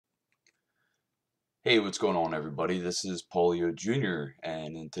Hey, what's going on, everybody? This is Polio Jr.,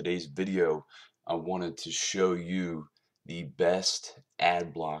 and in today's video, I wanted to show you the best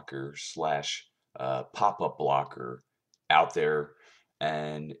ad blocker slash pop-up blocker out there,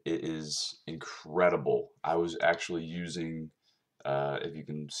 and it is incredible. I was actually using, if you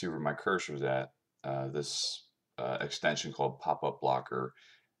can see where my cursor's at, this extension called Pop-up Blocker,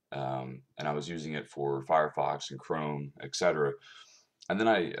 and I was using it for Firefox and Chrome, etc. And then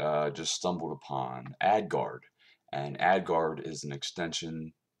I just stumbled upon AdGuard, and AdGuard is an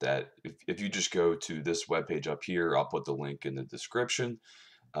extension that if you just go to this webpage up here, I'll put the link in the description,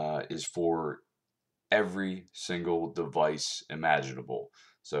 is for every single device imaginable.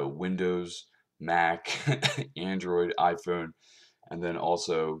 So Windows, Mac, Android, iPhone, and then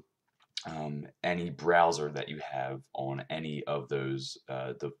also any browser that you have on any of those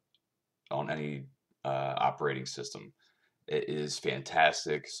on any operating system. It is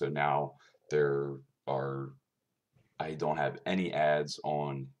fantastic. So now there are, I don't have any ads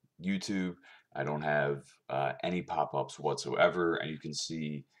on YouTube. I don't have any pop-ups whatsoever. And you can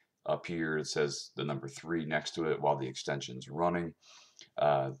see up here, it says the number 3 next to it while the extension's running.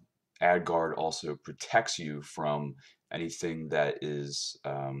 Uh, AdGuard also protects you from anything that is,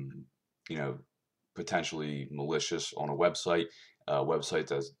 you know, potentially malicious on a website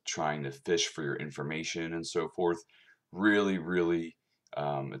that's trying to fish for your information and so forth. Really, really,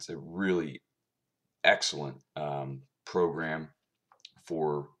 it's a really excellent program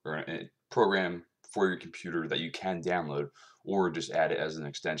or a program for your computer that you can download or just add it as an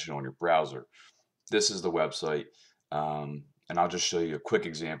extension on your browser. This is the website, and I'll just show you a quick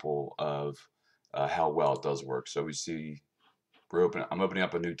example of how well it does work. So we see I'm opening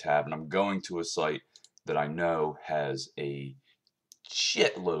up a new tab and I'm going to a site that I know has a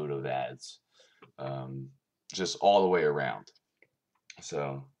shitload of ads, um, just all the way around.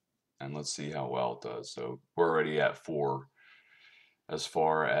 So, and let's see how well it does. So we're already at 4 as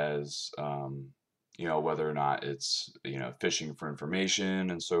far as whether or not it's fishing for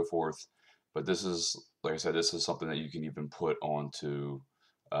information and so forth. But this is, like I said, this is something that you can even put onto.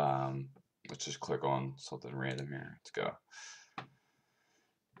 Let's just click on something random here. Let's go.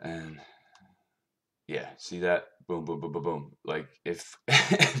 And yeah, see that? Boom, boom, boom, boom, boom. Like if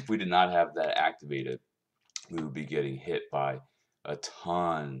if we did not have that activated, we would be getting hit by a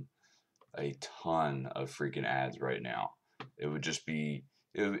ton, a ton of freaking ads right now. It would just be,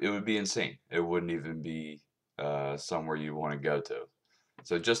 it would be insane. It wouldn't even be somewhere you want to go to.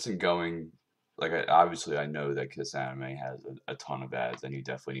 So just in going, like obviously I know that Kiss Anime has a ton of ads, and you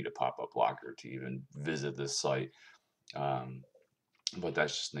definitely need a pop-up blocker to even visit this site. Um, but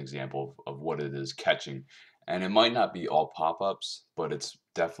that's just an example of what it is catching. And it might not be all pop-ups, but it's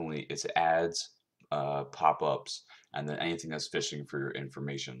definitely it's ads, pop-ups, and then anything that's fishing for your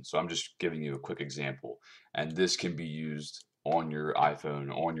information. So I'm just giving you a quick example, and this can be used on your iPhone,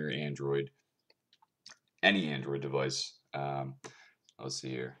 on your Android, any Android device. Let's see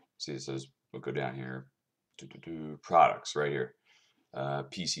here. See, it says we'll go down here. Products right here.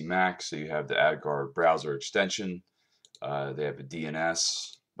 PC Mac. So you have the AdGuard browser extension. They have a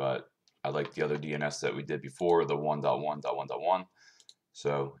DNS, but I like the other DNS that we did before, the 1.1.1.1.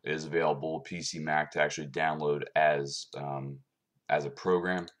 So it is available PC Mac to actually download as a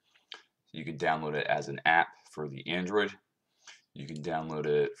program. You can download it as an app for the Android. You can download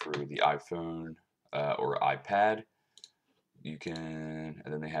it for the iPhone or iPad. You can,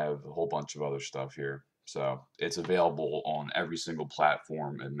 and then they have a whole bunch of other stuff here. So it's available on every single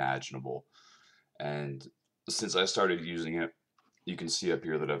platform imaginable. And since I started using it, you can see up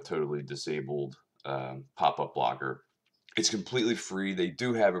here that I've totally disabled pop-up blocker. It's completely free. They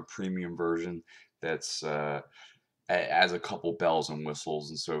do have a premium version that's has a couple bells and whistles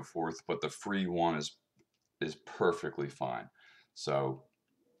and so forth, but the free one is perfectly fine. So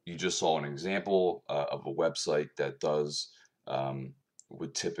you just saw an example of a website that does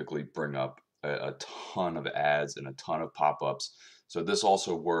would typically bring up a ton of ads and a ton of pop-ups. So this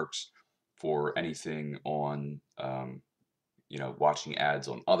also works for anything on watching ads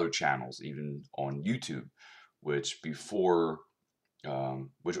on other channels, even on YouTube, which before,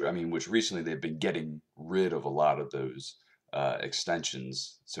 which recently they've been getting rid of a lot of those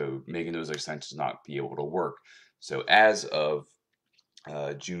extensions, so making those extensions not be able to work. So as of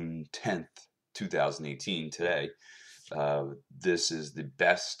June 10th, 2018, today, this is the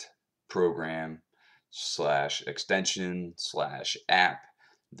best program slash extension slash app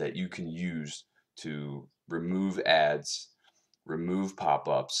that you can use to remove ads, remove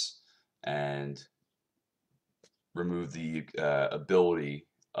pop-ups, and remove the ability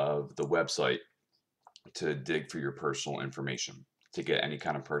of the website to dig for your personal information. to get any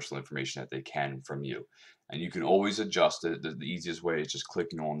kind of personal information that they can from you. And you can always adjust it. The easiest way is just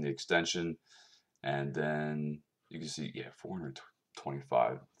clicking on the extension, and then you can see, yeah,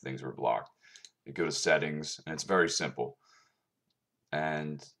 425 things were blocked. You go to settings, and it's very simple.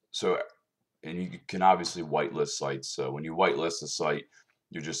 And so, and you can obviously whitelist sites. So when you whitelist a site,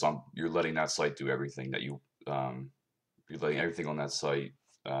 you're letting that site do everything that you're letting everything on that site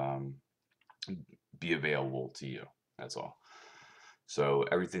um, be available to you. That's all. So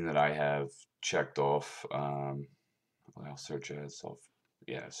everything that I have checked off, I'll search ads,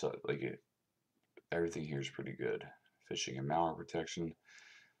 yeah, so like everything here is pretty good. Phishing and malware protection.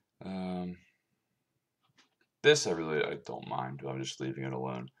 Um, this I don't mind. I'm just leaving it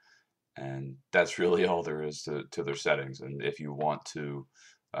alone. And that's really all there is to their settings. And if you want to,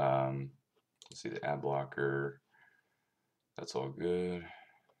 let's see, the ad blocker, that's all good.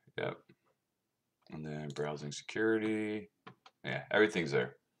 Yep. And then browsing security, yeah, everything's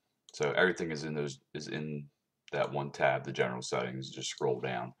there. So everything is in that one tab, the general settings. Just scroll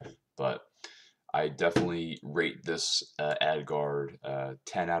down. But I definitely rate this AdGuard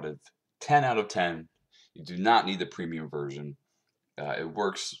 10 out of 10 out of 10. You do not need the premium version. It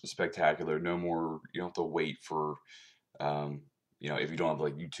works spectacular. No more. You don't have to wait for. If you don't have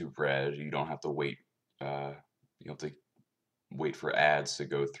like YouTube Red, you don't have to wait. You don't have to wait for ads to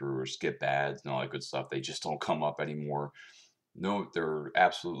go through or skip ads and all that good stuff. They just don't come up anymore. No, they're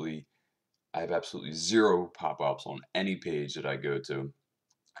absolutely. I have absolutely zero pop-ups on any page that I go to.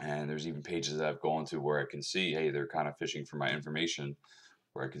 And there's even pages that I've gone to where I can see, hey, they're kind of fishing for my information,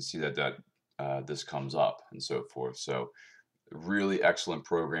 where I can see that this comes up and so forth. So really excellent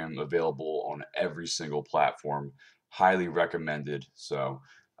program, available on every single platform. Highly recommended. So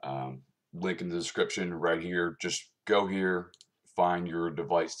link in the description right here. Just go here, find your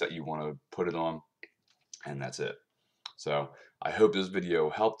device that you want to put it on, and that's it. So I hope this video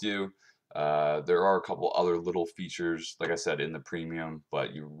helped you. There are a couple other little features, like I said, in the premium,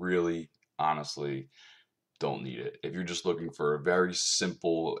 but you really, honestly, don't need it. If you're just looking for a very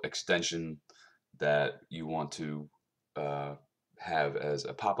simple extension that you want to have as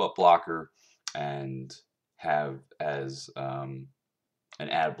a pop-up blocker and have as an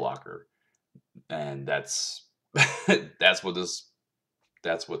ad blocker, and that's that's what this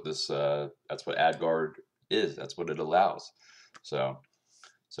that's what AdGuard is. That's what it allows. So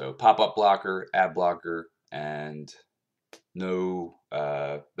pop-up blocker, ad blocker, and no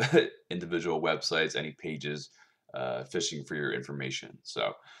individual websites, any pages fishing for your information.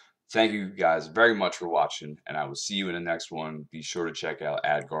 So thank you guys very much for watching, and I will see you in the next one. Be sure to check out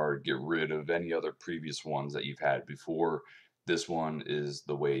AdGuard. Get rid of any other previous ones that you've had before. This one is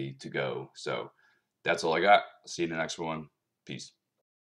the way to go. So that's all I got. See you in the next one. Peace.